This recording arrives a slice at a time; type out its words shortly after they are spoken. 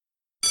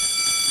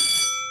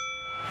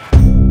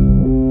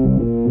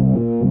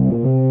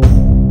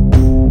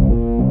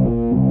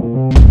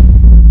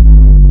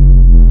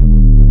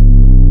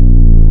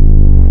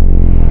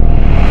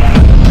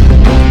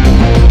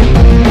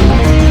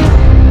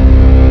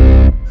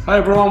Hi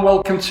everyone,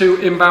 welcome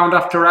to Inbound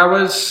After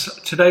Hours.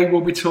 Today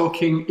we'll be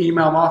talking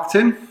email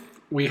marketing.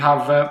 We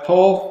have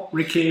Paul,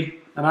 Ricky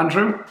and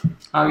Andrew.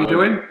 How are you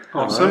doing?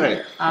 Awesome.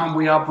 Right. And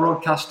we are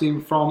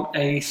broadcasting from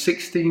a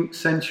 16th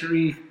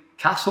century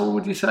castle,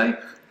 would you say?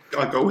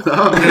 I'll go with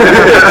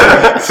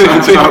that.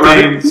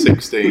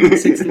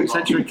 16th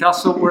century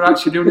castle. We're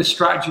actually doing a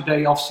strategy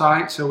day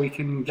off-site so we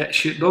can get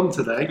shit done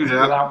today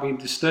without being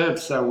disturbed.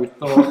 So we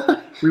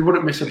thought we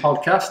wouldn't miss a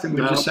podcast and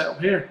we'd just set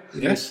up here in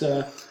this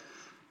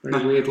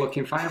very weird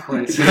looking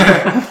fireplace.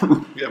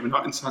 Yeah, we're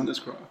not in Santa's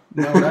Grotto.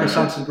 No,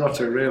 Santa's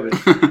Grotto, really.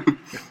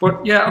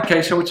 But yeah,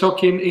 okay, so we're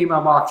talking email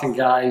marketing,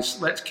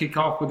 guys. Let's kick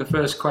off with the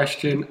first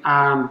question.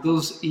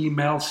 Does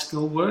email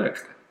still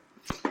work?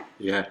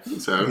 Yeah,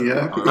 so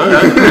yeah.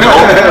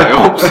 I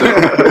hope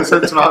so.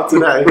 Since about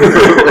today,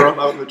 we're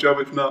all out of the job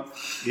if not.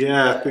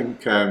 Yeah, I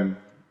think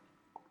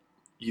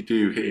you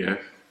do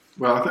here.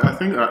 Well, I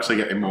think they're actually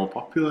getting more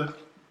popular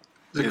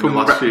in the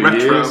last few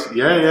years.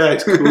 Yeah,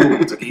 it's cool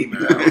to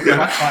email.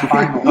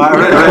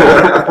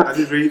 I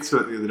did read to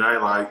it the other day,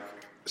 like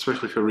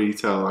especially for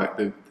retail, like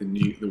the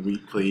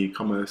weekly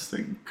e-commerce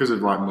thing, because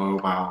of like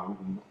mobile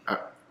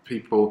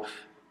people.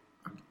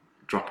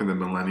 Dropping the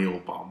millennial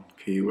bomb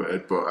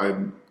keyword, but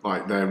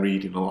like they're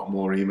reading a lot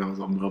more emails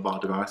on mobile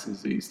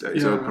devices these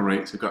days. Open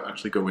rates are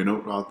actually going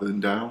up rather than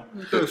down.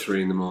 At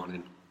 3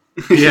 a.m.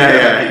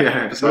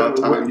 Yeah. As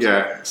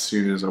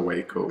soon as I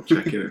wake up,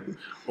 checking it.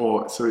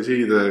 Or so it's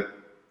either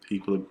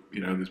people,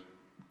 there's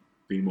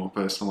being more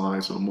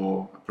personalised or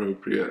more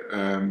appropriate,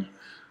 and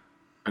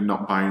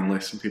not buying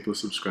lists, and people are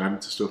subscribing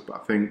to stuff. But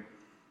I think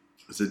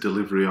as a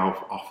delivery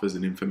of offers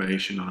and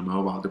information on a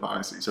mobile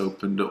device, it's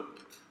opened up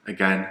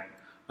again.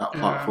 That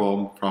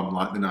platform from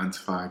like the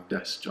 9-to-5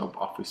 desk job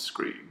office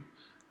screen.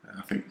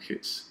 I think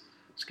it's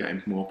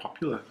getting more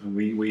popular, and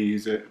we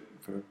use it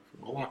for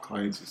all our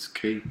clients. It's a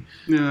key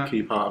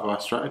part of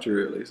our strategy,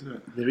 really, isn't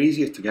it? They're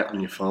easier to get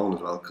on your phone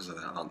as well because of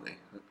that, aren't they?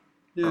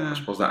 Yeah. I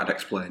suppose that'd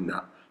explain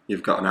that.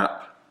 You've got an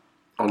app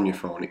on your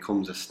phone, it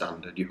comes as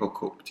standard, you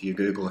hook up to your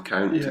Google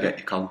account to get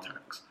your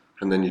contacts,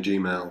 and then your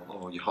Gmail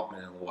or your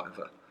Hotmail or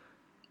whatever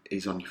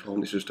is on your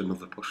phone. It's just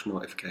another push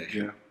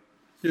notification.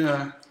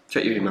 Yeah.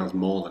 Check your emails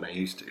more than I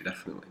used to,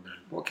 definitely now.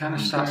 What kind of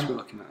stats are we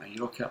looking at?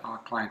 You look at our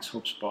clients'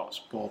 HubSpot's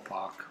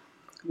ballpark.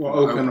 What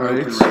open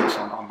rates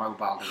on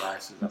mobile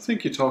devices? I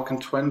think you're talking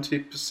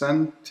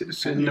 20%.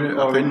 It's in the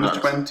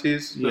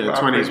 20s. Yeah,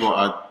 20 is what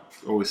I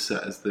always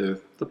set as the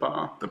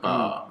bar.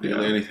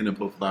 Really, anything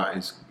above that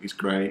is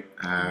great.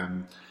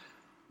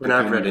 When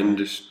I've read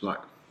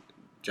like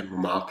general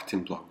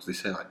marketing blogs, they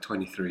say like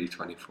 23,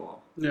 24.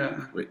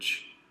 Yeah.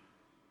 Which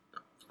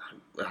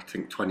I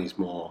think 20 is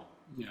more.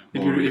 Yeah.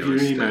 If you're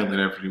emailing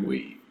every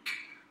week,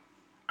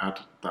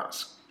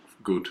 that's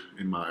good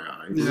in my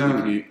eyes.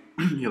 Yeah.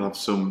 You'll have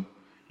some,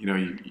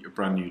 your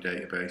brand new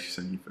database, you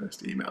send your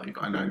first email, you've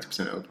got a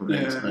 90% open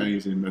rate, it's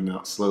amazing, and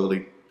that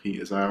slowly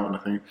peters out, and I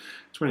think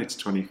 20 to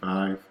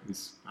 25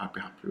 I'd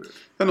be happy with.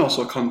 And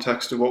also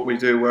context of what we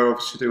do, we're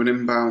obviously doing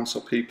inbound,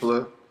 so people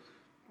are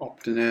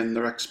opting in,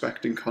 they're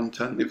expecting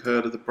content, they've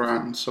heard of the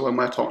brand, so when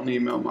we're talking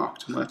email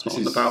marketing, we're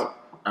talking about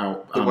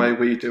the way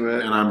we do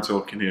it. And I'm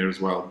talking here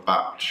as well,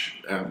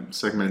 batch,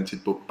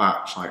 segmented but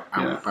batch, like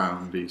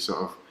outbound, these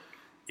sort of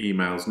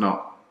emails,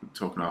 not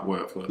talking about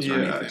workflows or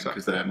anything,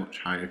 because they're much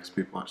higher because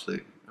people actually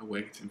are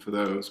waiting for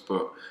those,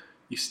 but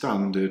your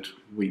standard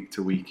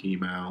week-to-week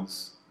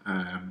emails,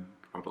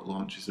 product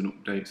launches and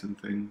updates and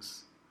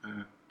things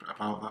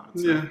about that.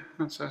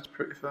 That's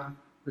pretty fair.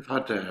 We've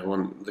had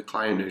the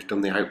client who's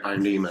done the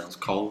outbound emails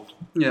cold.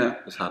 Yeah.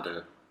 Has had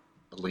a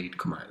lead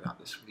come out of that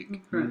this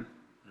week. Okay.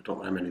 I don't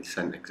know how many he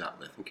sent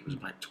exactly. I think it was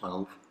about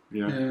 12.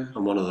 Yeah.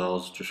 And one of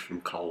those just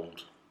from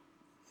cold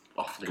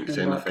off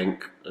LinkedIn, I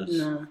think.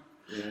 I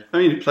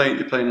mean, you're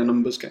playing a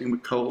numbers game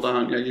with cold,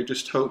 aren't you? You're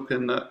just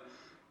hoping that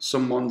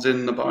someone's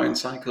in the buying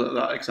cycle at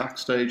that exact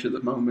stage at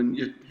the moment.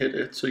 You hit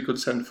it, so you could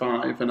send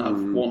 5 and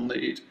have one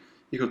lead.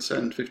 You could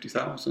send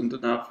 50,000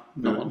 and have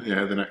no one.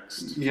 Yeah, the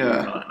next.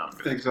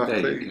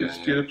 Exactly.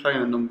 You're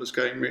playing a numbers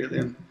game, really.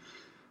 And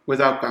with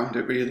outbound,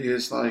 it really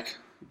is like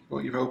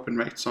what your open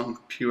rates on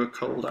pure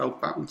cold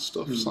outbound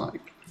stuff. It's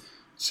like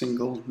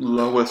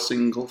lower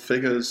single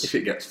figures. If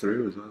it gets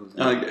through as well.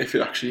 If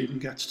it actually even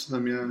gets to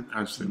them,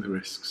 I just think the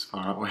risks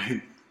far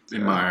outweigh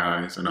in my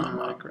eyes, and I'm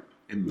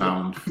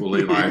inbound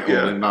fully,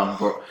 all inbound.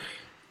 But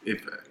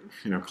if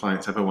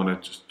clients ever want to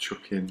just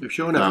chuck in, you're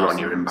sure never on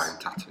your inbound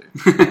tattoo.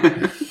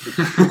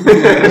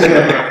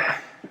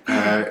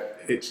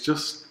 It's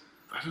just,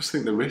 I just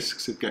think the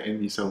risks of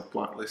getting yourself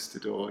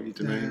blacklisted or your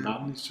domain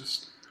banned is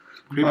just.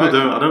 I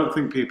don't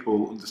think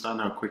people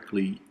understand how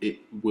quickly it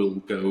will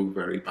go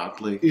very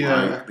badly.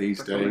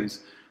 These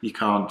days, you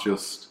can't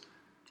just,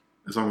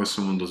 as long as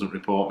someone doesn't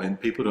report them,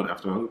 people don't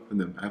have to open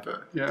them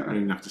ever. You don't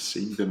even have to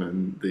see them,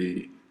 and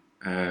the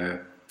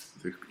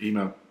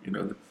email,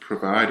 the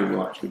provider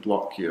will actually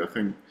block you. I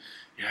think,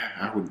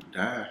 I wouldn't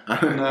dare.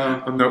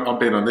 No. I'm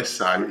being on this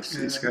side. It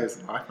scares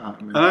the life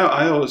out of me.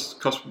 I always,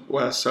 because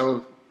we're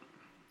so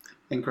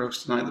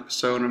engrossed tonight, the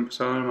persona and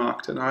persona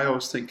marketing, I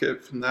always think of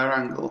it from their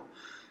angle.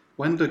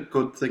 when do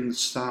good things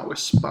start with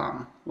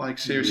spam? Like,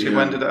 seriously,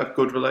 when did a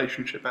good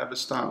relationship ever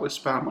start with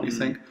spam? When you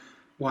think,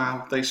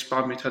 wow, they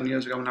spammed me 10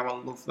 years ago, now I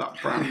love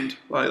that brand.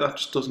 Like, that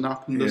just doesn't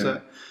happen, does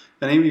it?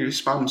 And even if you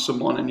spam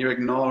someone and you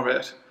ignore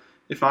it,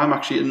 if I'm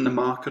actually in the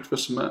market for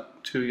something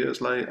 2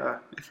 years later,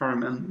 if I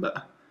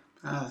remember,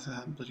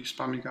 bloody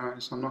spammy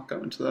guys, I'm not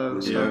going to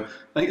those. So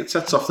I think it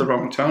sets off the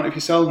wrong tone. If you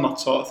sell that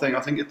sort of thing,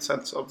 I think it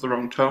sets off the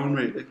wrong tone,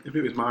 really. If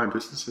it was my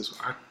businesses,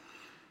 I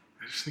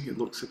just think it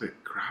looks a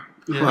bit crap.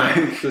 Yeah,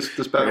 like,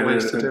 there's better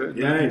ways to do it.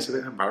 Yeah, it's a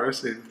bit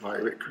embarrassing, like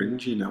a bit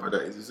cringy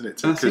nowadays, isn't it?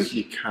 Because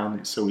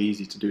it's so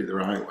easy to do it the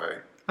right way.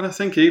 And I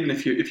think even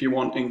if you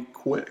want in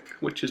quick,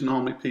 which is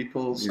normally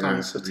people's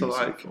answer to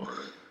like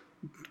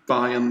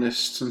buying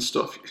lists and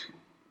stuff,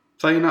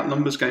 playing that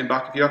numbers game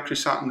back, if you actually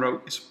sat and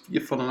wrote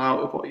your funnel out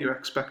of what you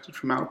expected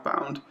from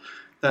outbound,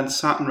 then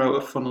sat and wrote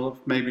a funnel of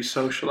maybe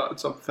social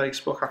ads on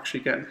Facebook, actually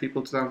getting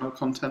people to download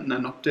content and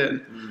then opt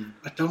in,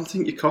 I don't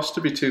think your costs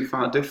would be too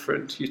far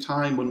different. Your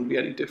time wouldn't be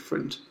any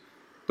different.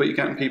 But you're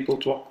getting people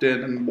to opt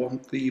in and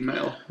want the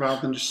email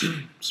rather than just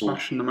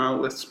smashing them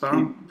out with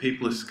spam.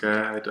 People are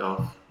scared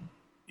of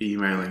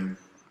emailing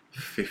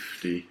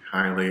 50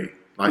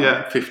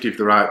 50 of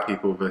the right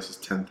people versus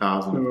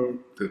 10,000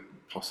 the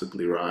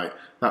possibly right.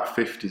 That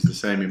 50 is the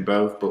same in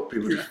both, but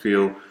people just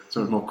feel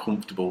so much more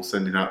comfortable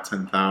sending out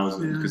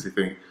 10,000 because they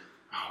think,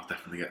 I'll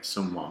definitely get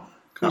someone.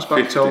 Comes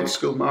back to old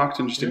school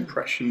marketing, just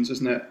impressions,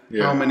 isn't it?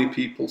 Yeah. How many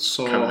people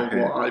saw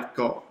what I've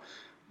got?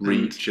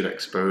 Reach and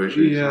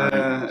exposure.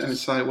 Yeah, and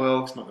it's like,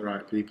 well, it's not the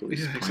right people.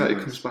 It's exactly. It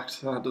comes back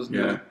to that, doesn't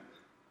it?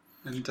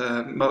 And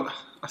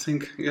I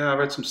think, I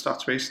read some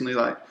stats recently,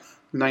 like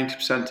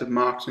 90% of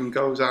marketing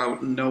goes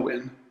out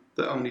knowing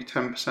that only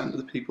 10% of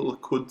the people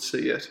that could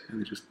see it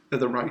are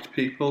the right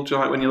people. Do you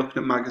know, like when you're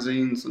looking at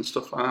magazines and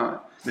stuff like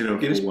that,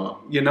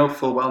 you know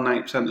full well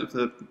 90% of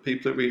the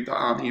people that read that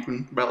aren't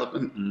even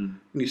relevant, and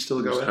you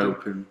still go ahead.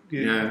 Hoping.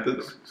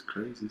 It's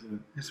crazy, isn't it?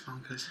 It's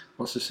bonkers.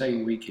 What's the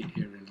saying we keep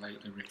hearing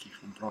lately, Ricky,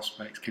 from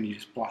prospects? Can you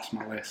just blast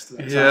my list?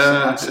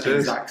 That's the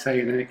exact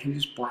saying, isn't it? Can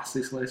you just blast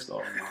this list?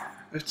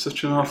 It's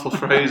such an awful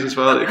phrase as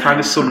well. It kind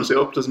of sums it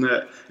up, doesn't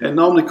it? It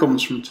normally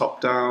comes from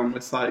top down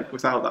with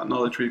without that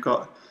knowledge. We've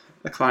got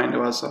a client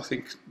who has, I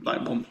think,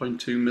 like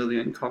 1.2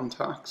 million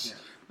contacts,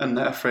 and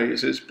their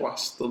phrase is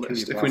blast the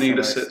list. If we need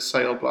a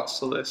sale,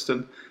 blast the list.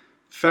 And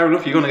fair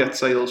enough, you're going to get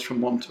sales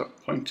from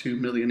 1.2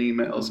 million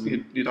emails.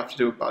 You'd have to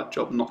do a bad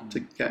job not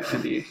to get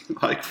any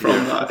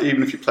from that.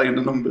 Even if you're playing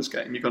the numbers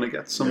game, you're going to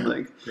get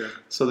something.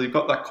 So they've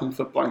got that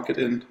comfort blanket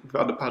in.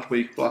 We've had a bad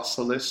week, blast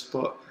the list.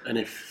 And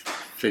if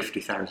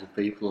 50,000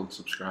 people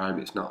unsubscribe,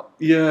 it's not.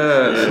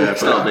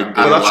 It's not a big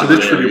deal. That's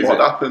literally what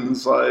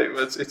happens. Like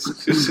it's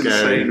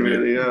insane,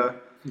 really.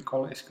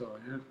 Quality score,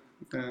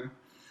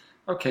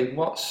 Okay,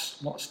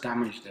 what's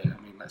damaged it?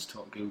 I mean, let's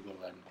talk Google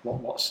then.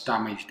 What's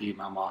damaged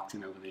email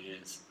marketing over the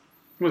years?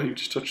 Well, you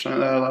just touched on it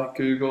there, like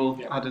Google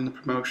adding the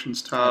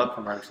promotions tab,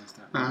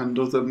 and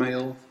other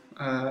mail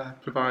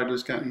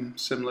providers getting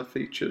similar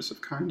features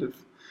have kind of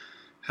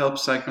helped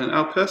segment.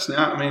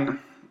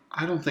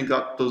 I don't think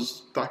that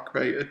does that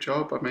great a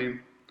job. I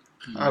mean,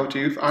 how do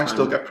you? I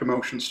still get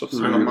promotion stuff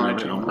through on my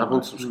channel. I've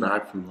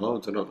unsubscribed from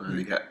loads. I don't know how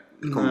you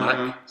come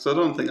back. So I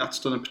don't think that's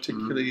done a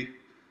particularly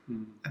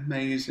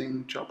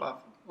amazing job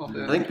of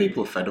it. I think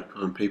people are fed up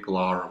and people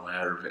are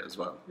aware of it as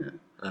well.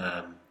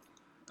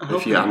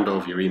 If you hand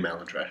over your email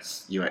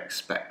address, you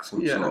expect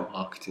some sort of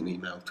marketing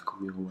email to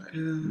come your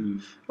way.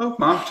 Well,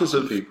 marketers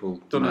have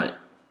might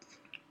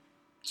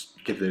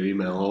give their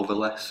email over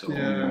less or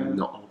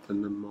not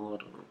open them more. I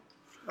don't know.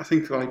 I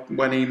think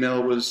when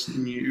email was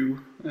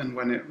new and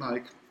when it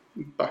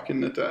back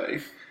in the day,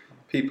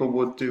 people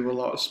would do a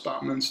lot of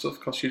spam and stuff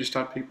because you just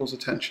had people's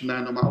attention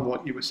there no matter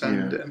what you were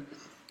sending.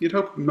 You'd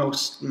hope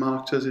most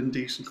marketers in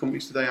decent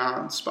companies today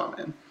aren't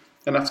spamming,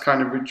 and that's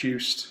kind of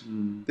reduced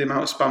the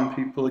amount of spam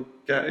people are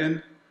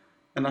getting,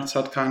 and that's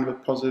had kind of a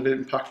positive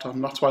impact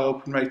on. That's why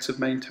open rates have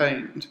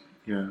maintained.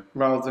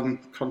 Rather than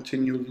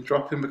continually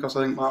dropping, because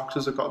I think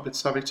marketers have got a bit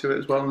savvy to it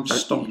as well and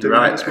just stopped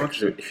doing it as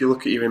much. If you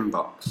look at your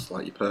inbox,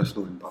 like your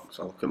personal inbox,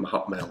 I look at my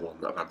Hotmail one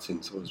that I've had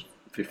since I was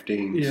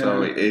 15,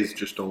 so it is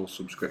just all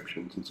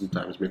subscriptions and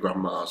sometimes my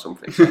grandma or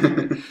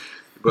something.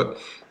 But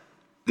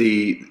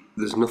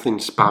there's nothing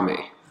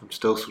spammy. I'm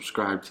still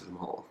subscribed to them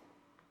all,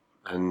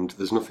 and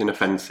there's nothing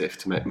offensive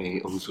to make me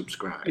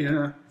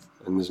unsubscribe.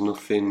 And there's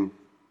nothing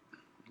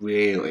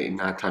really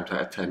 9 times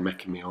out of 10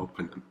 making me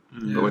open them.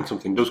 But when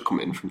something does come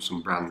in from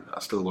some brand that I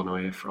still want to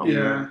hear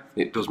from,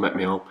 it does make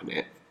me open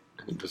it,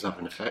 and it does have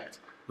an effect.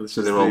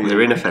 So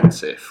they're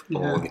inoffensive,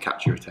 or they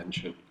catch your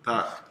attention.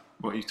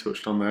 What you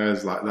touched on there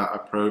is like that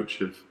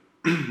approach of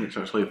which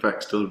actually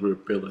affects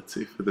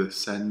deliverability for the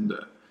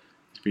sender.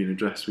 It's being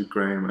addressed with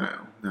grey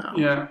mail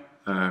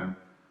now.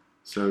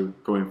 So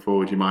going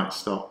forward, you might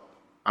stop.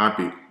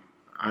 I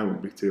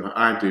won't be too.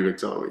 I do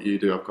exactly what you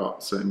do. I've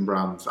got certain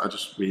brands. I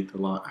just read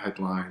the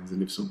headlines,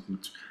 and if something,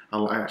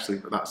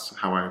 that's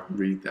how I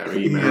read their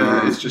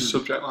email. It's just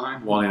subject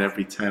line. 1 in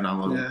every 10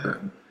 I'll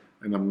open,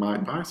 and I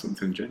might buy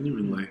something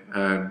genuinely.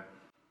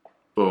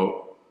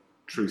 But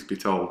truth be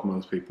told,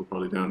 most people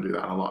probably don't do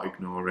that, and a lot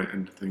ignore it,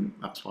 and I think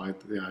that's why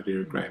the idea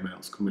of grey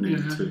mail's coming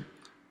in to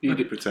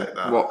protect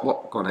that.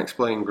 What? Go on,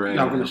 explain grey.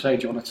 I'm going to say,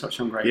 do you want to touch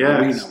on grey?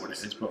 Yes. We know what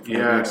it is,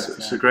 but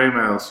so grey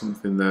mail is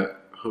something that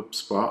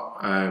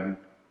HubSpot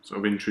sort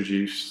of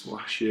introduced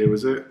last year,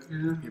 was it?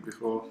 Yeah. Year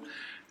before,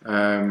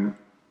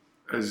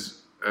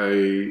 as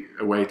a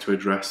way to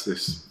address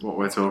this, what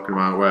we're talking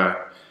about,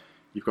 where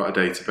you've got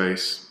a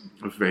database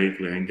of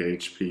vaguely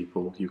engaged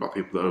people. You've got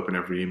people that open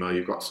every email.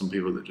 You've got some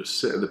people that just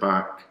sit at the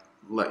back,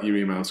 let your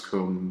emails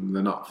come.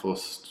 They're not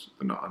fussed.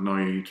 They're not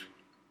annoyed,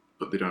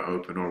 but they don't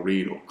open or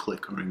read or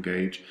click or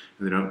engage,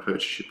 and they don't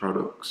purchase your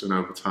products. And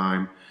over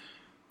time,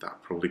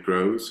 that probably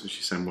grows as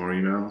you send more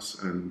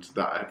emails, and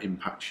that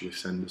impacts your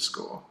sender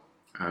score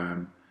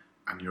and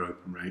your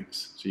open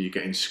rates. So you're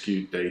getting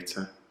skewed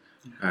data,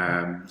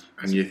 and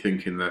you're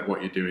thinking that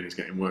what you're doing is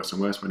getting worse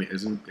and worse when it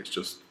isn't. It's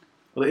just,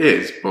 well, it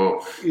is,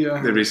 but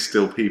there is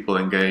still people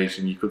engaged,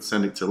 and you could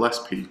send it to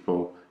less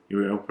people,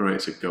 your open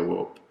rates would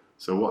go up.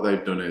 So what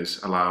they've done is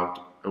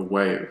allowed a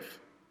way of,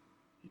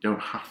 you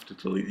don't have to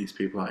delete these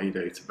people out of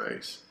your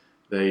database.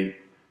 They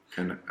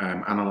can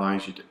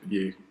analyse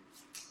the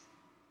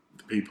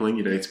people in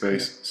your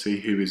database,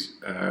 see who is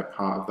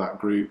part of that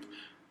group,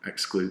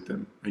 exclude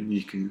them, and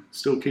you can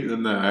still keep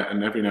them there,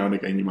 and every now and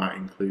again you might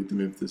include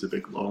them if there's a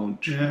big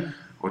launch,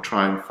 or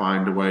try and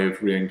find a way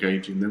of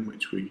re-engaging them,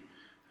 which we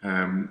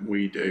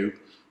do.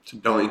 So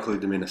don't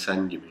include them in a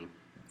send, you mean?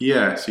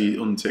 Yeah, so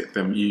you untick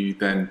them, you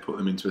then put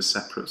them into a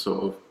separate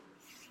sort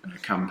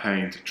of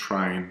campaign to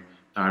try and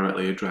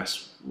directly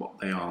address what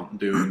they aren't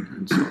doing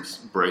and sort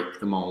of break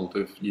the mould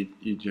of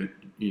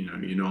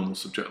your normal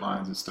subject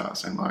lines and start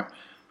saying like,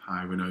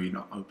 hi, we know you're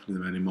not opening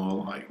them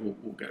anymore, like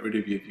we'll get rid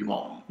of you if you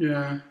want.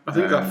 Yeah, I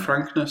think that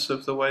frankness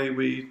of the way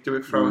we do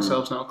it for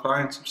ourselves and our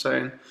clients, of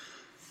saying,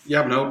 you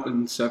haven't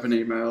opened 7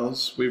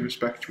 emails, we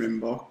respect your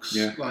inbox.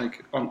 Yeah.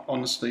 Like,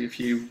 honestly, if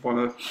you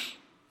want to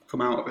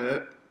come out of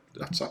it,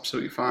 that's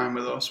absolutely fine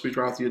with us. We'd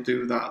rather you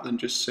do that than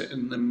just sit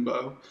in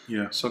limbo.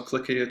 Yeah. So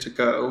click here to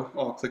go,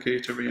 or click here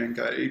to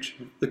re-engage.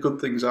 The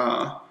good things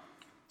are,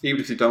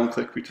 even if they don't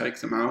click, we take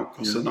them out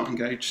because they're not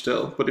engaged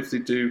still. But if they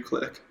do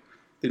click,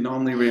 they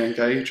normally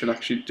re-engage and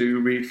actually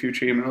do read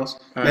future emails.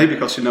 Maybe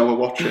because we're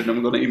watching and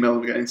we're going to email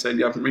them again saying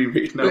you haven't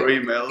reread our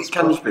emails. It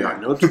can just be like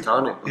nudged,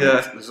 can't it?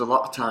 Yeah. There's a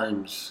lot of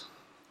times,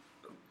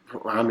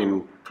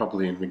 I'm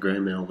probably in the grey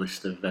mail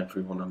list of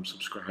everyone I'm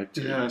subscribed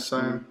to. Yeah,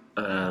 same.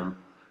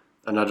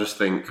 And I just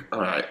think,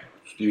 alright,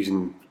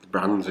 using the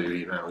brands who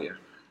email you,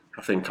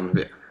 I think I'm a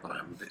bit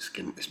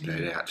skint this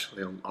day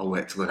actually. I'll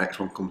wait till the next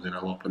one comes in,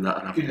 I'll open that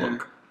and have a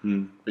look.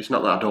 It's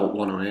not that I don't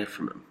want to hear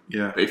from them.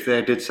 Yeah. But if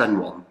they did send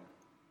one,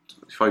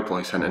 if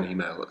I sent an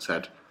email that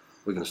said,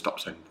 we're going to stop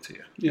sending to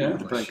you. Yeah.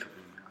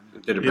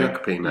 Did a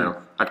breakup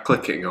email, I'd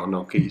click it and go,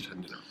 no, keep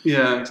sending it.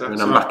 Yeah, exactly.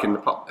 And I'm back in the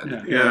pot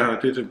then. Yeah, I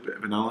did a bit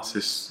of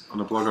analysis on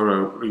a blog I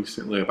wrote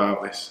recently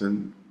about this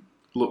and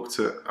looked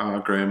at our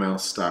grey mail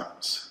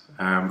stats.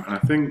 And I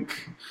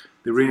think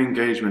the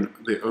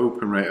re-engagement, the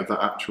open rate of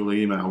that actual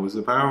email was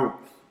about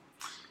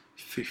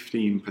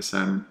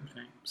 15%.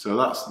 So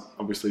that's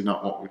obviously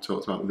not what we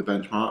talked about with the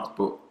benchmarks,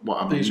 but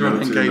what I'm noticing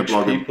in the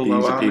blog,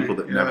 these are people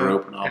that never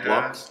open our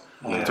blogs.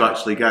 To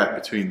actually get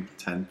between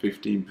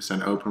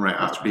 10-15% open rate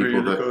out of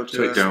people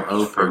that don't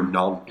open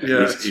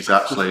is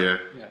actually a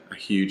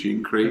huge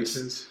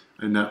increase.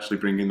 And actually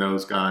bringing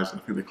those guys, I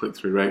think the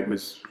click-through rate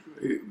was,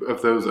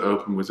 of those that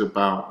open, was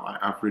about like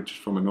average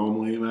from a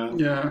normal email.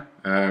 Yeah.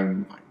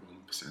 Like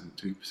 1%,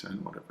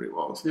 2%, whatever it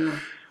was. Yeah.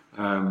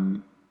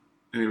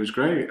 And it was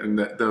great, and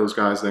those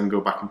guys then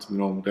go back into the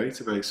normal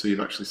database. So you've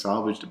actually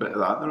salvaged a bit of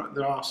that.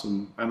 There are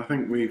some, and I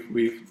think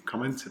we've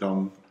commented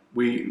on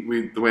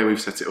the way we've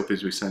set it up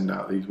is we send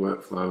out these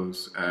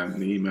workflows and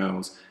the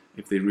emails.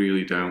 If they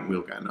really don't,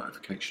 we'll get a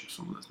notification of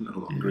someone that's no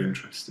longer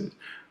interested.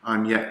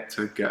 I'm yet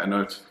to get a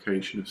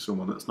notification of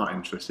someone that's not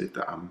interested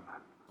that I'm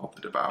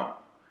bothered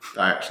about.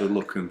 That I actually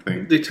look and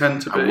think. They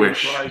tend to be. I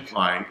wish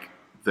like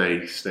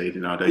they stayed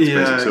in our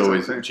database. It's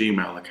always a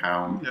Gmail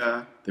account.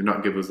 Yeah. They've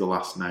not given us the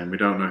last name. We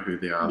don't know who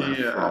they are.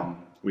 They're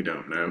from. We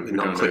don't know. They've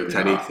not clicked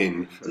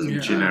anything.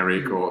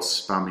 Generic or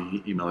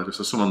spammy email address,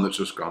 or someone that's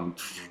just gone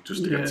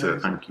just to get to a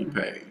thank you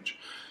page.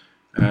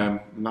 And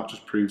that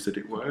just proves that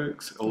it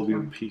works. All the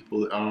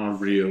people that are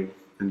real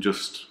and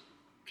just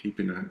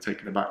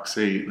taking a back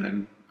seat,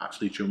 then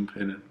actually jump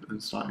in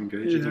and start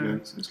engaging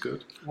again. So it's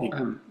good.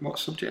 What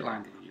subject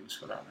line did you use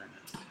for that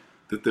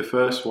then? The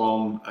first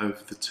one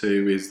of the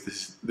two is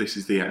this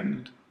is the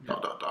end. ...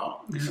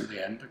 This is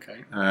the end,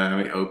 okay.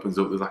 It opens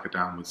up, there's like a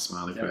downward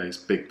smiley face,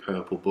 big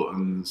purple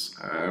buttons.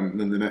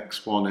 Then the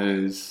next one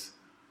is,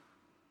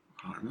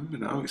 I can't remember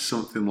now, it's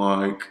something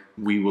like,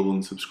 we will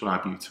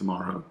unsubscribe you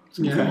tomorrow.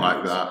 Something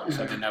like that.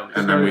 So they know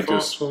and then we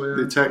just,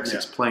 the text,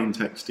 it's plain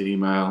text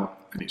email,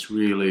 and it's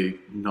really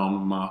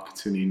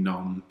non-marketing-y,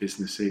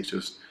 non-businessy. It's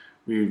just,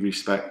 we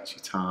respect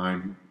your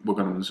time, we're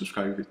going to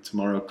unsubscribe you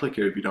tomorrow. Click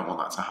here if you don't want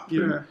that to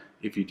happen.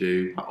 If you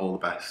do, all the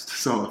best,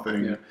 sort of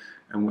thing.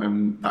 And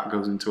when that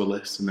goes into a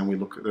list, and then we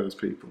look at those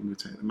people and we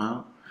take them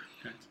out.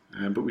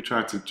 But we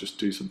try to just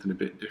do something a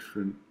bit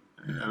different.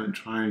 and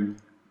try and.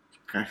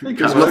 I think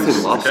There's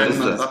nothing lost, is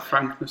there? that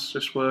frankness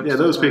just works. Yeah,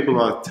 those people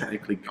are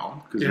technically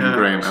gone because we're in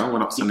grey mail. We're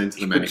not sending to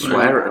them You could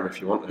anymore. swear at them if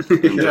you want to.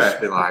 And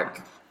just be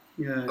like,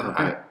 Yeah.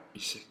 alright,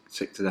 you're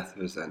sick to death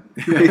of us then.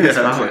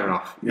 Yeah, Clear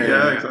off.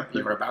 Yeah,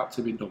 exactly. You're about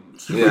to be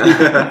dumped. Yeah.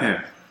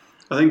 Yeah.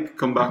 I think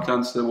come back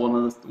down to one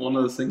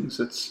of the things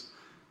that's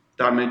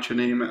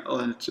damaging email,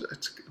 and it's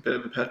a bit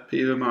of a pet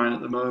peeve of mine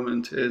at the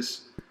moment,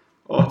 is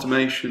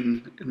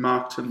automation in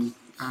marketing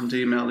and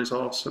email is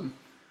awesome,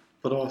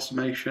 but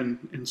automation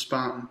in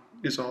spam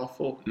is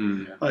awful.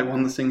 Like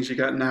one of the things you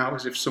get now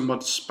is if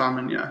someone's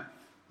spamming you,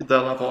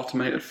 they'll have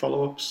automated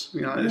follow-ups.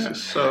 You know, it's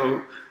just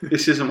so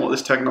this isn't what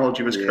this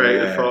technology was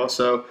created for.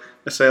 So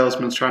a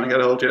salesman's trying to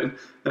get hold of you,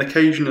 and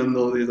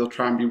occasionally they'll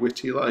try and be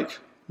witty, like,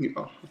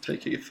 I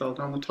take it you fell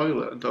down the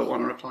toilet and don't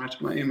want to reply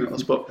to my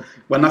emails. But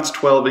when that's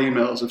 12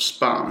 emails of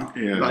spam,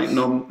 like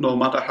no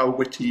matter how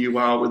witty you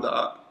are with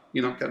that,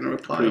 you're not getting a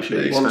reply. Once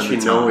you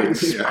know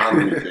it's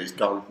spam, it's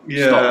gone.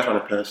 Stop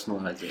trying to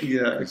personalise it.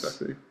 Yeah,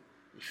 exactly.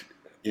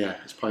 Yeah,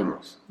 it's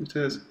pointless. It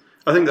is.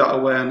 I think that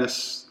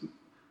awareness,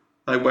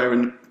 like we're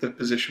in the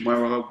position where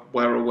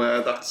we're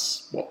aware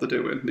that's what they're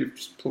doing. They've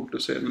just plugged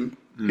us in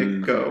and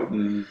hit go.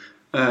 And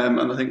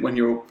I think when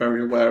you're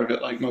very aware of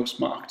it, like most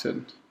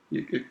marketing,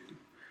 it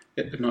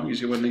annoys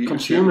you when they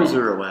consumers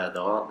are aware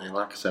though, aren't they?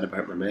 Like I said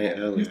about my mate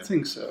earlier. I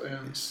think so, yeah.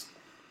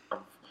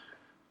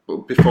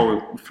 But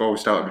before we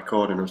started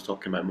recording, I was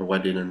talking about my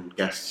wedding and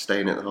guests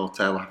staying at the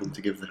hotel having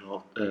to give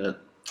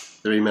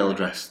their email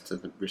address to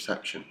the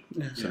reception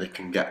so they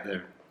can get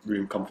their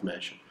room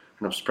confirmation.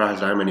 And I'm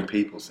surprised how many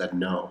people said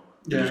no.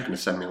 They're just going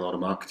to send me a lot of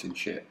marketing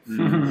shit.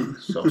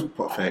 So I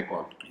put a fake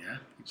one. Yeah.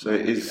 So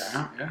it is.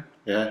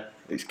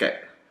 It's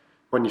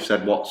when you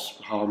said what's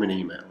harm in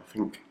email, I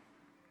think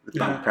the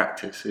bad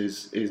practice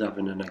is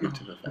having a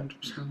negative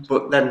effect. 100%.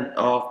 But then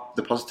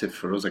the positive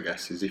for us, I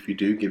guess, is if you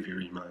do give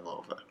your email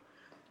over,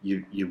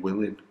 you're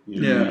willing,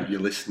 you're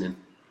listening.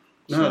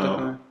 No,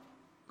 definitely.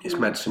 It's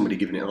made somebody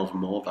giving it over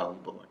more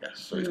valuable, I guess.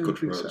 So it's good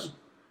for us.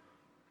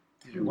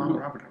 While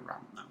we're having a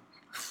rant now.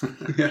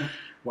 Yeah.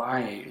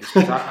 Why? It's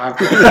 'cause I've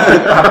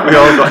got, We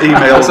all got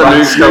emails.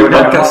 That's a new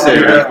podcast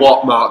series.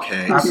 What Mark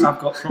hates. I've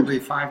got probably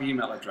 5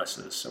 email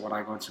addresses, so when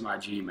I go into my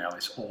Gmail,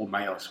 it's all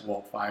mail, it's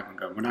all 5 and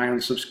go. When I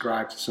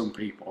unsubscribe to some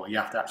people, you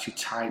have to actually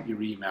type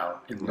your email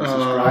in the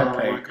subscribe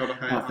page. God,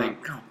 I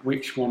think, God,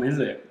 which one is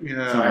it?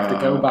 Yeah. So I have to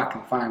go back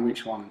and find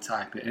which one and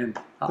type it in.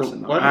 That's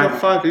annoying. Why do you have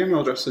 5 email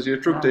addresses? You're a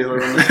drug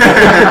dealer.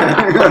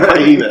 By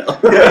email.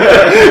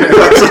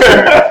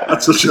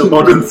 That's such a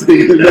modern thing,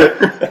 isn't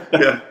it?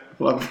 Yeah.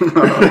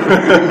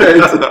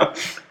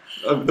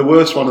 The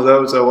worst one of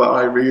those, though, what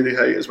I really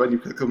hate is when you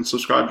click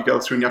unsubscribe, you go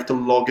through and you have to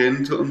log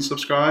in to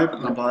unsubscribe,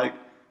 and I'm like,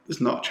 there's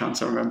not a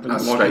chance I remember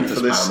logging for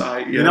this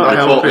site. You're not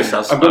helping.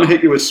 I'm going to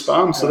hit you with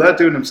spam, so they're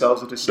doing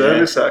themselves a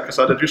disservice there, because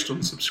I'd have just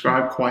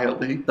unsubscribed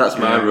quietly. That's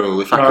my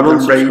rule. If I rather can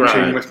than unsubscribe,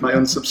 raging with my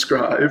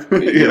unsubscribe.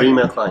 your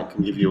email client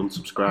can give you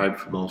unsubscribe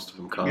for most of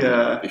them, can't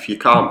Yeah. you? If you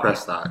can't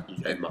press that, you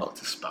get marked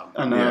as spam.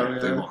 I know,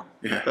 They won't.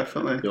 Yeah.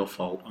 Definitely. Your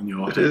fault. On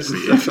your It is,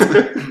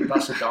 definitely.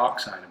 That's the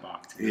dark side of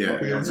marketing.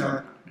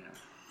 Yeah.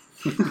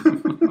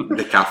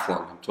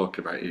 Decathlon, I'm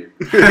talking about you.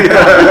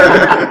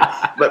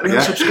 Let me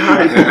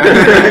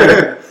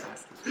unsubscribe.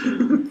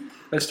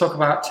 Let's talk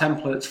about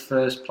templates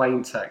first,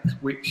 plain text.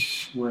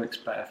 Which works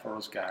better for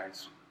us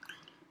guys?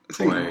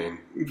 Plain.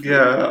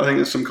 Yeah, I think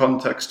there's some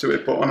context to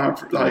it, but on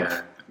average, like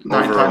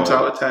 9 Overall. times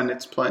out of 10,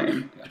 it's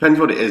plain. Depends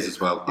what it is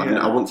as well. I mean,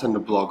 Yeah. I won't send a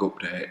blog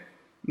update.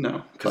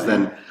 No, Because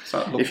plain. then, Does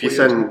that look if you weird?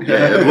 send,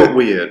 it'll look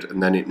weird,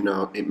 and then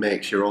it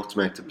makes your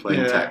automated plain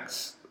Yeah.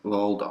 text. Well,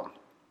 hold on,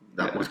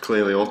 that was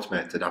clearly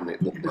automated, and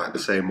it looked like the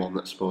same one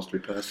that's supposed to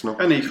be personal.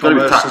 And It's gotta be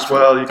e-commerce as tactful.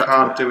 well, you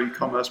can't do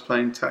e-commerce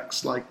plain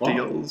text like What?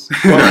 deals.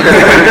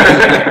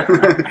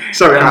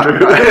 Sorry, Andrew.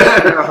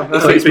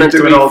 If it's meant to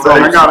doing be all from-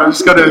 day. Hang on, I'm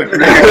just going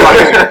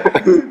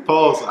to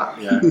pause that.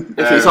 Yeah.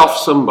 If it's off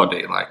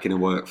somebody, like in a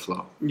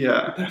workflow,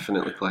 Yeah.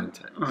 definitely plain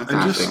text. I think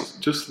And so.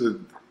 just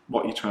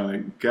what you're trying to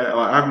get.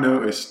 Like, I've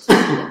noticed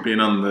being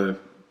on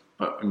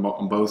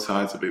both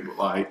sides of it, but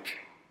like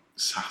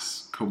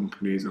SaaS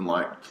companies and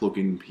like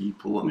plug-in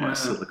people and like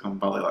Silicon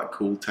Valley, like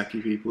cool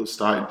techie people have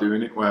started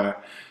doing it where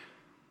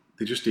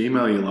they just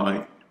email you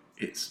like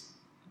it's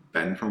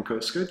Ben from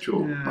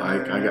CoSchedule. Yeah.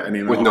 Like I get an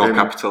email With no him,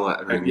 capital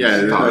letter in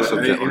yeah, start and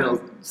subject line.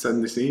 he'll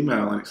send this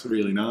email and it's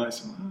really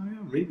nice. I'm like, oh, yeah,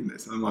 I'm reading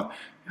this, and I'm like,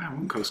 yeah, I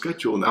want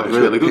CoSchedule. And I that was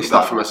was really good. pissed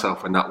off for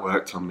myself when that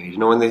worked on me. You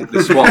know, when they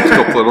swapped a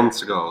couple of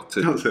months ago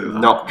Don't say to that.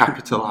 not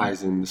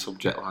capitalising the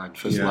subject line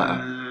first Yeah.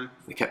 letter,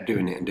 they kept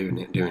doing it and doing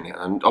it and doing it,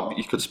 and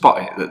you could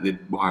spot it that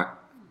they'd done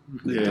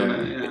Yeah.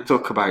 it. It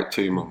took about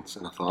 2 months,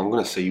 and I thought, I'm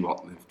going to see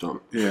what they've done,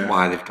 Yeah.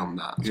 why they've done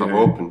that. So I've Yeah.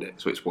 opened it,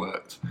 so it's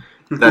worked.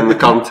 Then the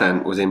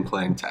content was in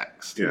plain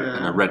text, Yeah.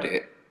 and I read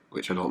it,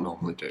 which I don't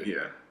normally do.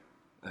 Yeah.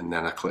 And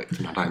then I clicked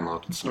and I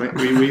downloaded I something.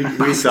 mean, we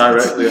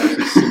directly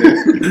actually seen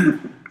it.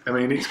 I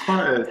mean, it's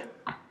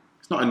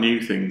not a new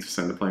thing to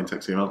send a plain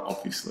text email,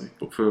 obviously,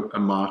 but for a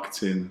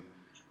marketing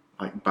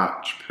like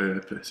batch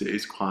purpose, it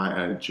is quite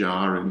a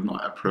jarring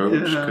like approach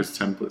Yeah. because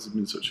templates have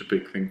been such a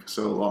big thing for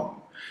so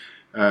long.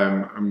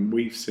 And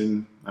we've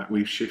seen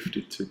we've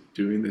shifted to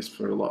doing this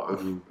for a lot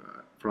of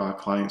for our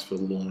clients for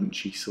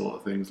launchy sort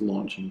of things,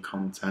 launching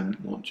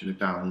content, launching a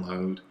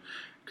download,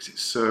 because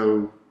it's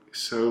so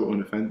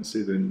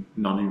unoffensive and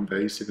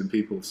non-invasive, and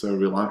people are so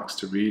relaxed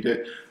to read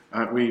it.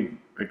 We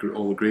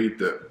all agreed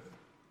that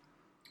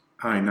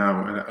I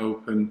now and I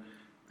open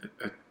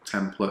a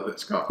template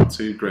that's got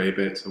 2 grey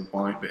bits, a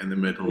white bit in the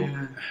middle,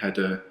 a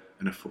header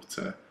and a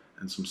footer,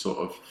 and some sort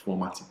of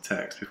formatted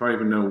text. Before I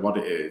even know what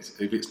it is,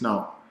 if it's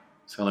not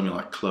telling me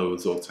like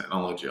clothes or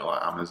technology or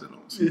like Amazon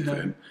or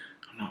something,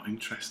 I'm not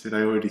interested.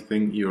 I already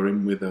think you're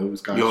in with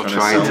those guys. You're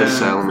trying to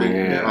sell me,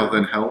 rather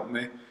than help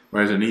me.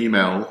 Whereas an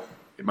email,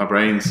 my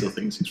brain still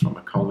thinks it's from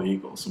a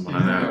colleague or someone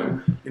I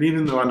know. And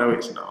even though I know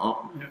it's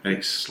not, and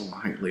it's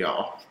slightly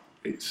off,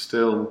 it's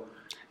still,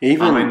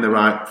 I'm in the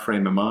right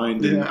frame of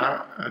mind.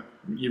 And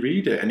you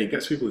read it and it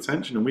gets people's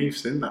attention, and we've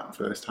seen that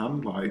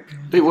firsthand. Like,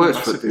 it works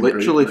for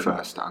literally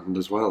firsthand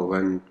as well.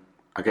 When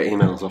I get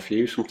emails off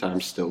you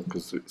sometimes still,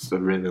 because it's a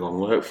really long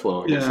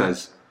workflow, and it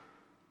says,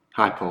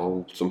 "Hi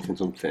Paul, something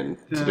to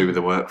do with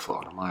the workflow,"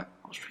 and I'm like,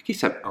 "What's Ricky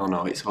said?" Oh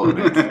no, it's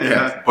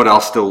automated. But I'll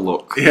still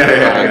look.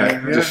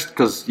 Just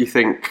because you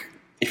think,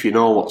 if you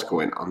know what's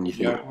going on, you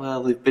think,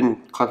 well, they've been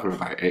clever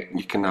about it.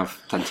 You can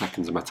have 10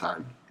 seconds of my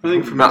time. I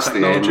think from a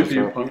technology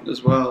viewpoint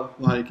as well,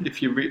 like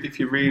if you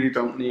really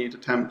don't need a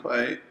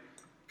template,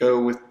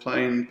 go with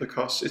plain,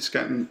 because it's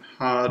getting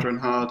harder and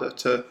harder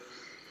to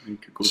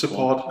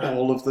support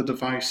all of the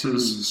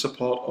devices,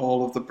 support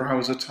all of the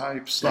browser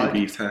types.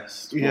 A/B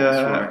test.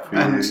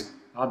 And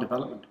our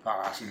development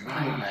department's a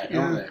nightmare,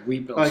 don't they? We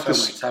build so many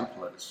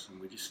templates, and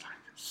we just like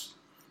this.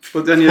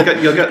 But then you'll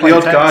get the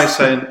odd guy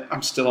saying,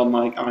 "I'm still on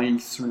my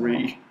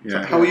IE3."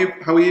 Like, how are you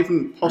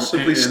even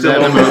possibly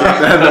still on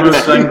they're the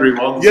most angry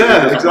ones.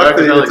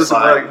 Exactly. It doesn't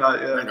work like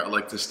that. I got a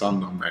leg to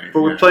stand on, mate.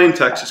 But with plain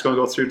text, it's going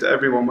to go through to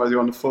everyone, whether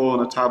you're on a phone,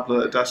 a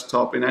tablet, a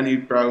desktop, in any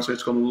browser.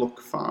 It's going to look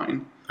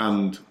fine.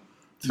 And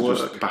to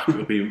just back up,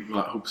 like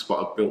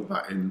HubSpot have built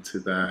that into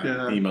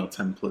their email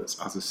templates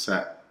as a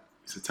set.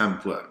 It's a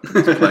template.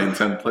 It's a plain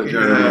template. You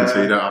know what I mean?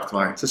 So you don't have to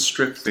like it's a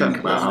strict think template,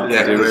 about how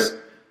to do it.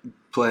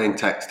 Plain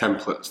text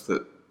templates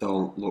that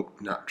don't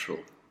look natural.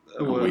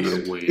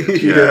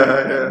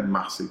 Weird.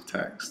 Massive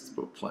text,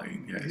 but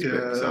plain. Yeah, it's a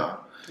bit bizarre.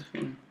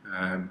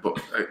 But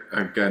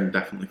again,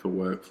 definitely for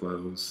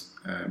workflows.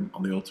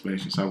 On the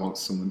automation side,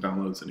 once someone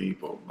downloads an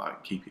ebook,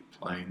 like keep it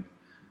plain.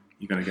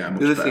 You're going to get a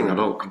much better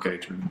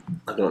engagement.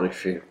 I don't know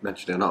if you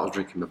mentioned it or not. I was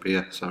drinking my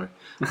beer. Sorry.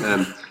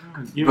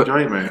 You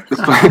enjoy it, mate.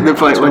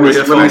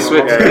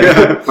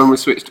 When we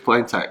switched to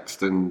plain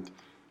text, and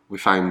we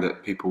found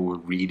that people were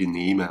reading the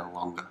email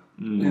longer,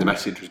 and the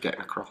message was getting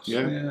across.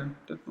 Yeah,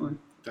 definitely.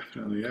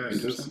 Definitely, yeah.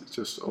 It's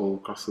just all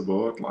across the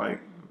board. Like,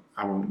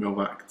 I won't go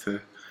back to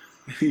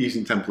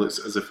using templates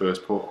as a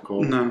first port of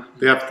call. No.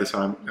 They have the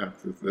time,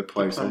 the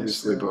place,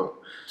 obviously, but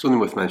something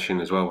worth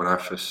mentioning as well. When I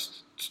first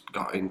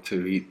got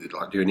into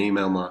like doing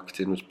email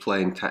marketing, was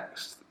plain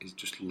text. It's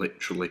just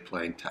literally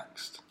plain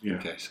text. In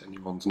case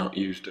anyone's not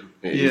used them,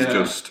 it is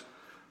just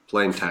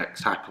plain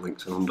text,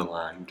 hyperlinked and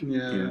underlined.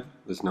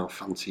 There's no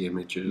fancy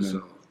images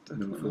or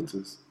no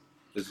filters.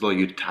 As though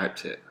you'd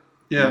typed it.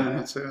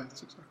 That's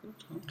exactly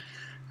what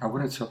I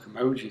want to talk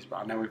emojis, but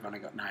I know we've only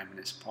got 9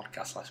 minutes of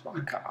podcast left, but I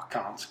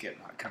can't skip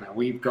that, can I?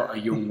 We've got a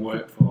young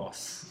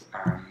workforce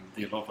and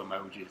they love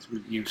emojis.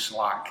 We use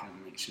Slack and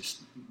it's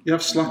just... You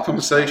have Slack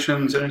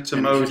conversations and it's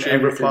emoji,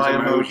 reply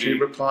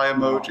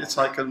emoji. It's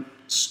like a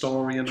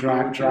story and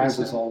emoji. Drives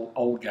us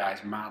old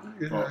guys mad.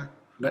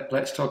 But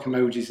let's talk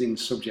emojis in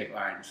subject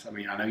lines. I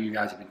mean, I know you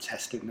guys have been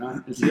testing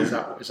that. Has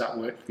that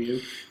worked for you?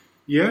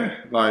 Yeah,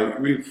 like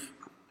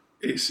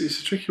it's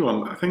a tricky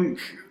one. I think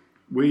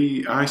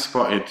I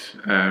spotted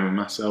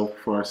myself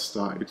before I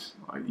started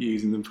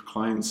using them for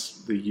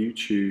clients, the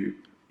YouTube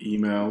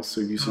emails.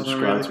 So if you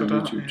subscribe to a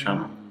YouTube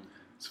channel,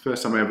 it's the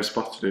first time I ever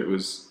spotted it.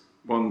 Was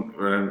one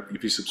where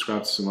if you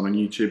subscribe to someone on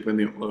YouTube, when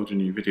they upload a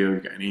new video, you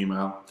get an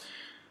email,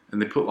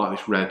 and they put like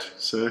this red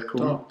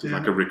circle,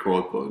 like a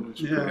record button,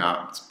 which is pretty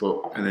apt.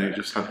 And then it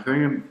just had a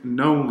thing, and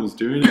no one was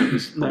doing it. It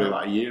was probably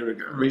like a year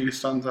ago. It really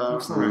stands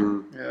out.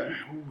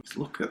 Always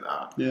look at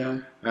that.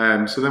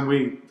 So then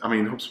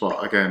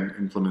HubSpot again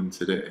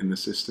implemented it in the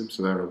system,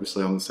 so they're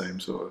obviously on the same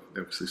sort of.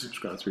 They obviously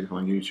subscribe to people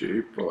on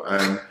YouTube, but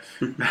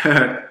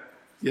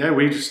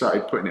we just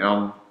started putting it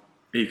on.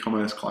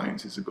 E-commerce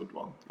clients is a good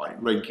one, like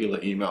regular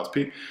emails.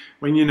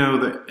 When you know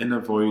that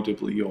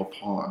unavoidably you're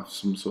part of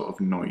some sort of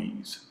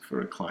noise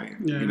for a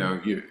client, you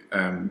know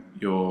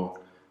you're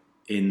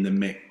in the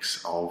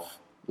mix of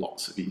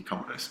lots of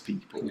e-commerce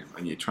people,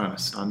 and you're trying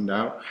to stand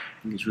out.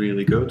 I think it's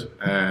really good.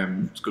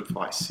 It's good for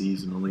like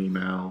seasonal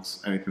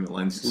emails, anything that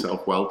lends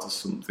itself well to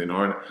something,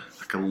 or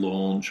like a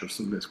launch or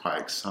something that's quite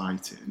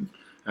exciting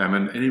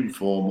and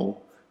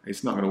informal.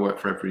 It's not going to work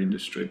for every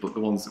industry, but the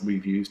ones that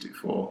we've used it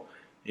for,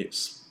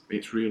 it's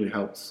really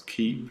helped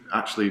keep,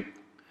 actually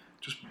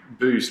just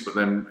boost, but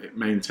then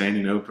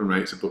maintaining open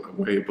rates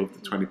way above the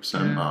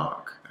 20%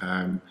 mark.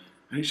 And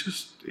I think it's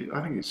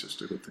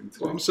just a good thing to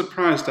do. What I'm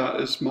surprised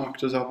at is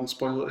marketers haven't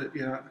spoiled it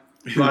yet.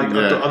 Like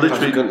I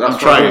literally, I'm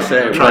trying my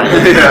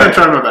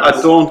best.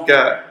 I don't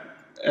get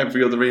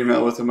every other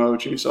email with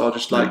emojis, so I'll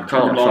just like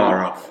can't be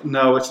far off.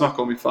 No, it's not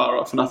going to be far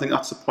off, and I think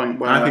that's the point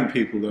where I think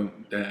people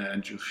don't dare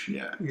just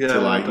yet to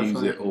like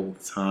use it all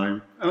the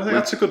time. And I think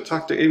that's a good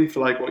tactic, even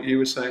for like what you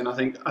were saying. I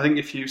think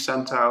if you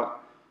sent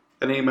out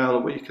an email a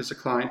week as a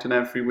client, and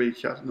every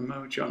week you had an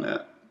emoji on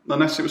it,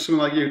 unless it was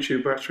something like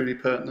YouTube where it's really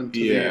pertinent to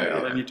the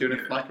email, and you're doing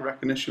it for like a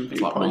recognition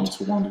viewpoint. It's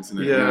like 1-to-1,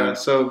 isn't it? Yeah.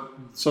 So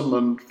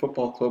Sunderland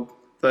Football Club,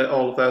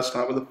 all of theirs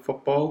start with a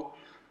football.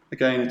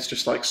 Again, it's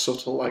just like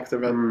subtle, like the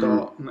red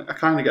dot. And I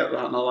kind of get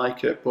that and I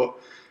like it. But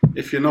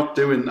if you're not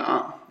doing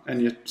that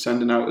and you're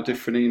sending out a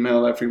different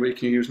email every week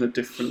and you're using a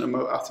different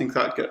emoji, I think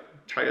that'd get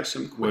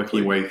tiresome quickly. Working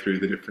your way through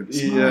the different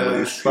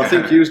smileys. Yeah, but I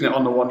think using it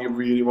on the one you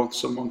really want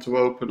someone to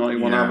open, or you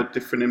want to have a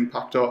different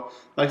impact, or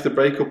like the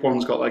breakup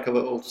one's got like a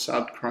little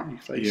sad crying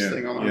face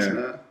thing on it, isn't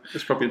it?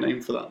 There's probably a name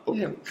for that. But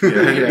You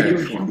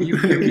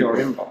pick your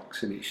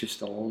inbox and it's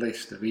just a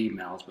list of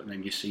emails, but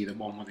then you see the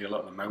one with your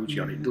little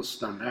emoji on it. It does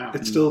stand out.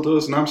 It still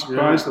does, and I'm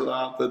surprised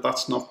at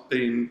that's not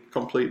been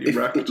completely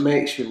wrecked. It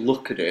makes you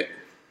look at it.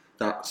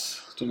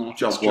 That's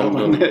job well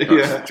done.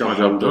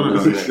 Job done,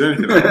 isn't it?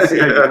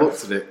 You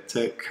looked at it,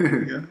 tick.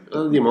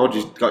 Well, the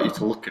emoji's got you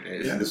to look at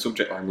it. The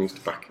subject line needs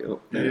to back it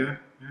up.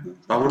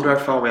 I wonder how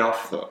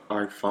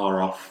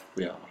far off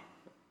we are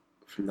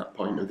from that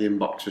point of the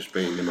inbox just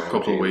being emoji. A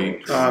couple of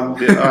weeks.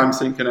 I'm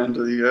thinking end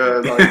of the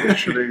year, like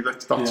literally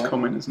that's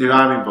coming, isn't it?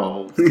 I'm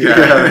involved.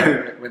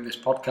 When this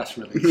podcast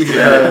releases.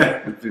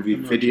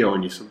 Video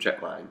on your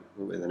subject line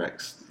will be the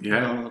next.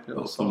 That'd be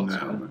all sorts,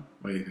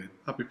 Waving.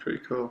 That'd be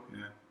pretty cool.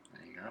 Yeah.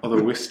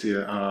 Although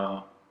Wistia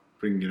are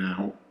bringing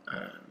out,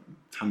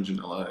 tangent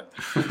alert,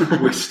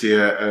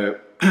 Wistia are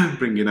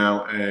bringing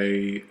out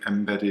a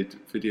embedded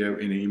video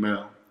in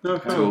email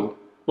tool.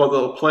 Well,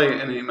 they'll play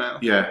it in email.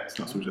 Yeah, it's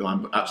not subject line,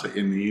 but actually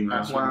in the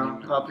email. Wow,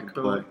 that'd be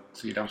cool.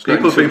 So you don't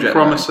People have been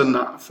promising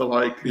that for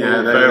like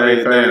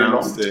very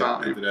long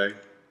time. Today.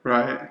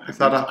 Right, if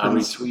that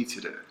happens, I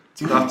retweeted it.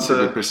 That's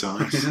to be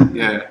precise.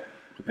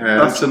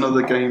 That's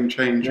another game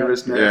changer,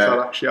 isn't it? If that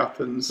actually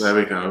happens. There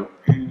we go.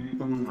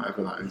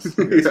 Whatever that is.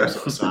 Some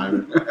sort of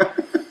siren.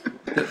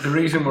 The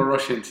reason we're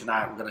rushing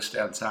tonight, we're going to stay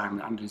on time.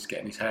 Andrew's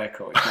getting his hair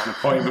cut. He's got an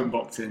appointment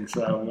booked in.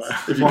 So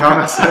if you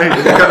can't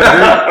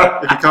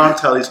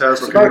tell, his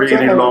hair's looking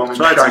really long and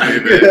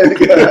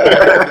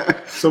shaggy.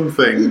 Some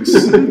things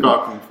you've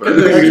got to come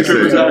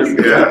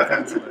first.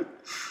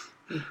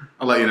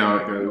 I'll let you know how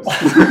it goes.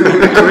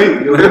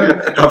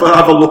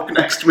 Have a look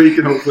next week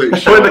and hopefully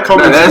put in the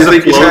comments if you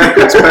think his hair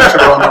gets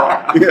better or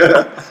not.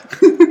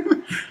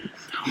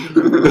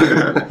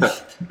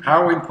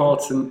 How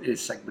important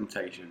is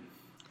segmentation?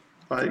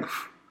 Like,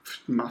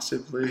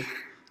 massively.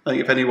 I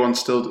think if anyone's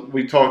still...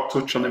 We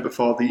touched on it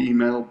before, the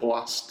email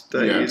blast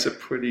days are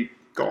pretty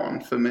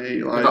gone for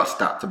me. Like, I've got a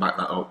stat to back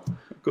that up.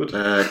 Good.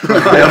 Not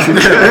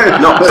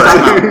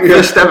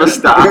first ever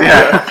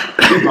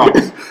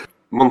stat.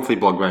 Monthly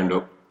blog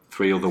roundup,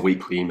 3 other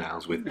weekly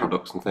emails with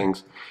products and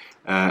things.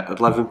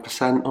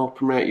 11%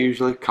 open rate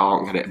usually.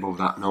 Can't get it above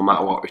that no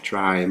matter what we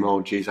try.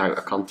 Emojis out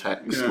of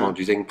context,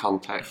 emojis in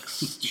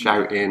context,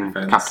 shouting,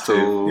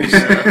 capitals,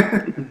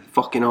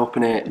 fucking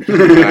open it.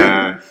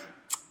 That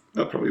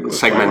probably works.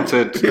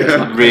 Segmented,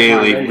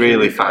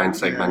 really fine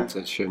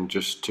segmentation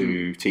just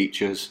to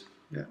teachers.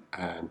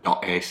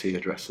 .ac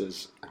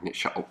addresses, and it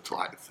shot up to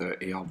like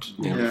 30 odd,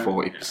 nearly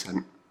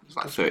 40%. It's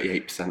like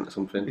 38% or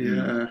something.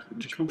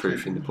 Just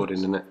proof in the pudding,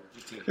 isn't it?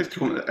 It's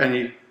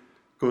any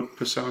good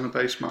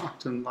persona-based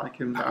marketing, like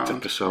inbound.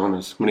 Back to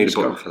personas. We need a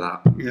button for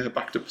that. Yeah,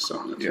 back to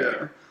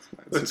personas.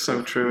 That's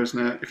so true,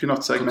 isn't it? If you're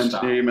not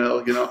segmenting your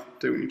email, you're not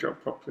doing your job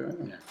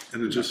properly.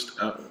 And just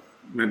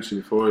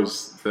mentioned before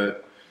is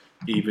that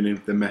even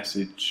if the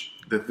message,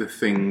 the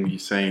thing you're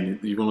saying,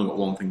 you've only got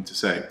one thing to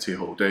say to your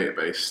whole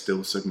database,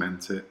 still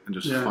segment it and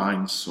just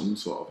find some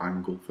sort of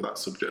angle for that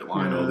subject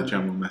line or the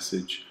general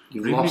message.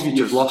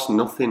 You've lost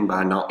nothing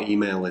by not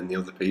emailing the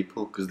other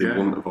people because they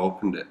wouldn't have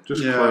opened it.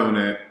 Just clone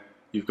it.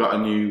 You've got a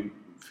new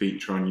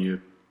feature on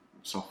your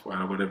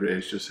software or whatever it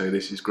is. Just say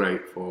this is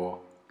great for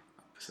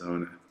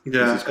persona.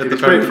 Yeah, it's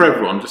great for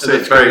everyone. Just say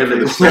it's great for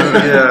the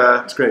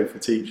persona. It's great for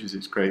teachers.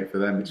 It's great for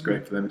them. It's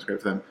great for them. It's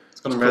great for them.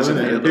 It's going to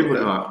resonate. People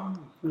are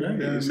like,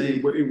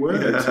 it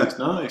works. It's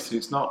nice.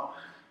 It's not.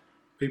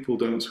 People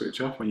don't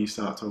switch off when you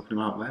start talking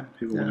about them.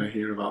 People want to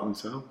hear about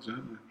themselves,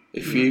 don't they?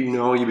 If you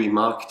know you're being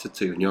marketed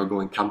to and you're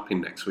going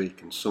camping next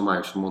week and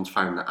somehow someone's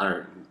found that out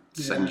and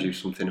sends you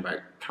something about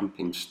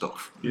camping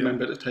stuff,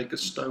 remember to take a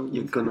stove.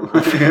 You're gonna.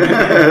 What's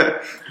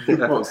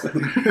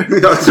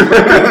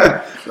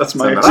that? That's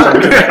my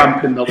extended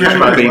camping knowledge.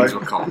 My beans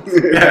were cold.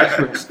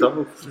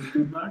 Stove.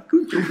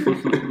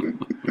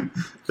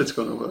 It's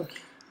gonna work.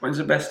 When's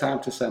the best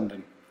time to send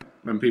them?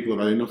 When people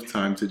have had enough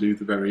time to do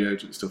the very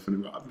urgent stuff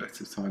and have got a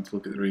better time to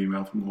look at their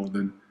email for more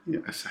than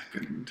a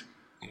second.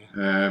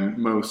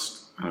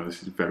 Most, I know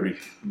this is very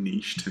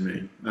niche to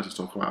me, I just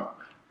talk about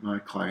my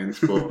clients,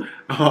 but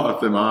a lot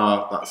of them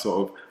are that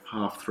sort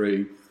of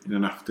 3:30 in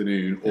an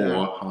afternoon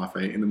or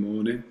 8:30 in the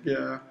morning,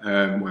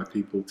 where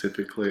people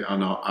typically are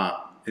not at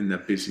in their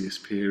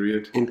busiest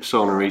period. In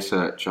Persona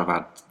research, I've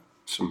had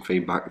some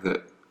feedback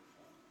that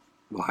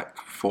like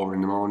 4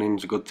 in the morning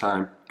is a good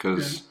time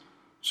because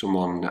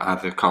someone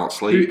either can't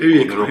sleep or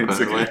they're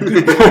up early.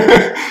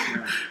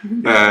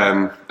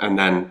 And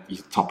then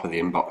you're top of the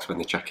inbox when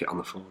they check it on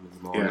the phone in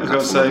the morning. I was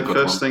going to say,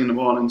 first thing in the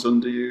morning's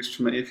underused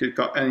for me. If you've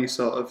got any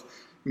sort of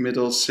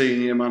middle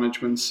senior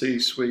management,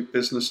 C-suite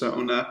business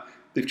owner,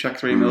 they've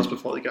checked their emails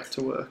before they get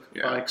to work.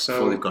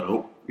 Before they've got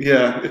up.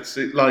 Yeah, it's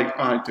like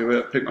I do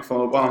it. Pick my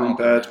phone up while I'm in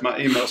bed. My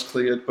email's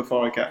cleared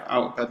before I get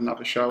out of bed and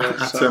have a shower.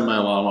 I turn my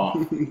alarm off.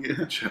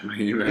 Check my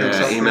emails. Yeah,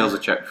 exactly. Emails are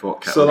checked before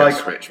so like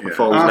switch.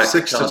 Half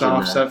 6 to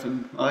half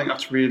 7. I think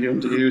that's really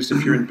underused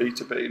if you're in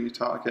B2B and you're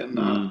targeting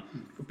that.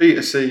 For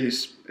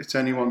B2C, it's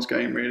anyone's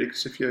game really,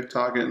 because if you're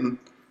targeting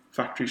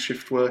factory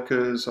shift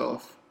workers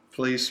or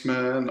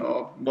policemen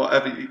or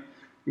whatever,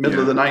 middle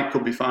of the night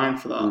could be fine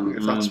for that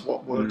if that's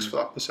what works for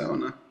that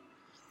persona.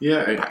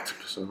 Yeah, back to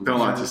personas. Don't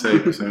like to say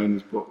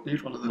personas, but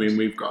I mean,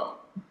 we've got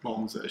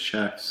ones that are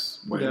chefs,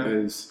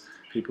 waiters,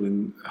 people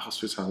in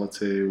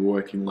hospitality,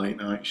 working late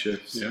night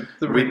shifts. Yeah.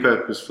 We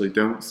purposefully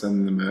don't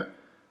send them at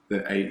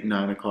the 8,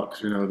 9 o'clock,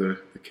 because we know they're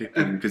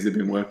kicking because they've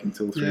been working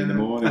till 3 in the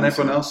morning. And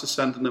everyone else is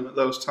sending them at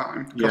those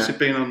times. Because they've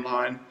been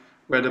online,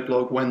 read a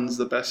blog, when's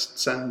the best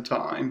send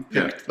time,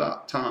 picked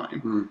that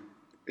time.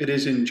 It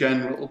is in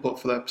general, but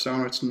for their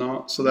persona it's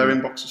not. So their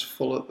inbox is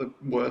full at the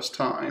worst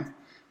time.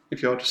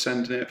 If you're just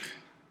sending it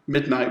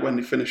midnight when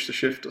they finish the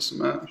shift or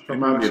something. It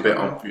might be a bit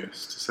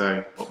obvious to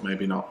say, but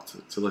maybe not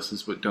to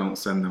listeners, but don't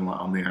send them like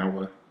on the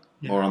hour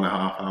or on the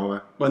half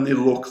hour. When they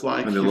look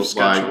like send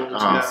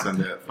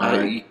it at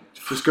 5.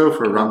 Just go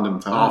for a random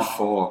time.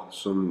 4. I've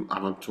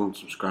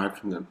unsubscribed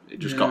from them. It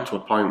just got to a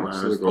point where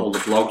all the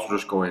blogs were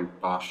just going,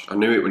 gosh, I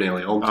knew it was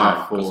nearly home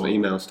time because the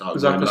email started.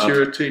 Was that because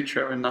you're a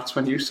teacher and that's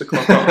when you used to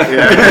clock off?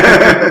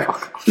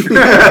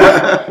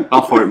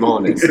 Half 4 in the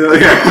morning.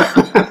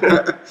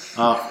 But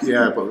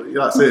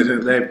that's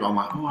it. They've gone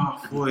like,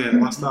 half 4,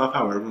 last half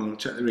hour, everyone will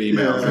check their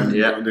emails and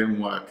it didn't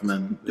work. And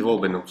then they've all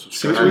been unsubscribed.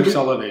 6 weeks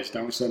holidays,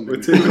 don't send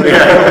them.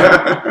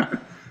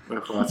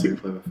 We're far too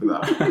clever for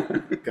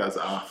that. Guys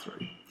at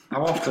R3.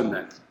 How often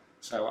then?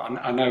 So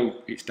I know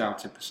it's down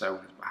to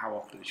personas, but how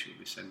often should we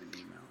be sending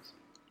emails?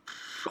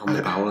 On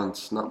the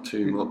balance, not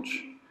too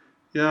much.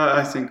 Yeah,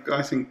 I think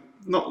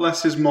not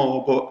less is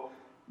more, but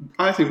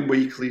I think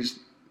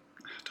weekly's.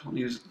 I don't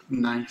use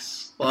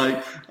nice.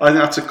 Like I think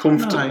that's a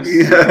comfortable. Nice.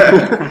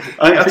 I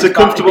think that's a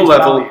comfortable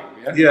level.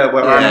 Value,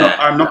 where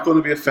I'm not going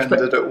to be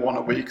offended at 1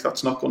 a week.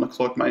 That's not going to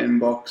clog my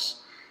inbox.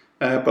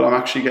 But I'm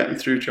actually getting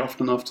through to you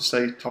often enough to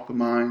stay top of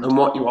mind. And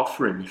what you're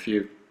offering, if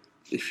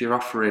you're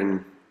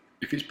offering.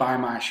 If it's buy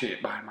my shit,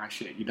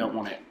 you don't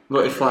want it.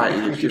 But if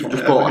you've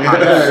just bought a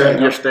house,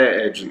 you're a estate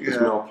agent,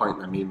 there's no point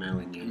in them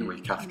emailing you the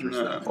week after,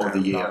 or the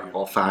year,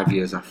 or 5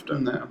 years after.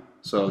 No.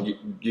 So you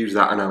use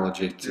that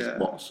analogy to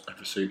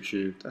whatever suits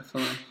you.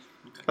 Definitely.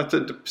 I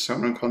think the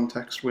persona and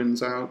context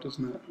wins out,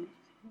 doesn't it?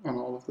 On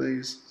all of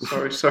these.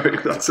 Sorry,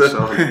 that's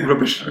a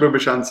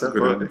rubbish answer,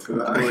 but it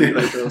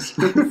completely does.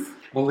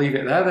 We'll leave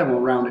it there then, we'll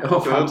round it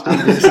up.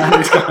 Andy's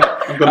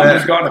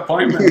got an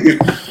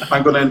appointment.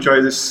 I'm going to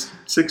enjoy this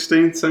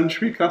 16th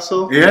century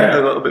castle a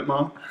little bit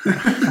more.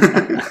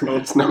 Well,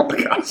 it's not the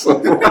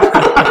castle.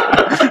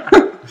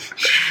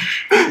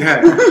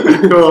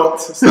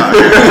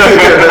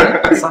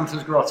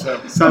 Santa's Grotto.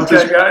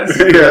 Okay, guys.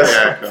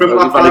 Yes. From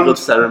that very good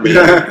ceremony.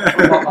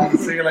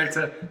 See you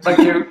later. Thank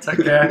you.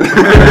 Take care.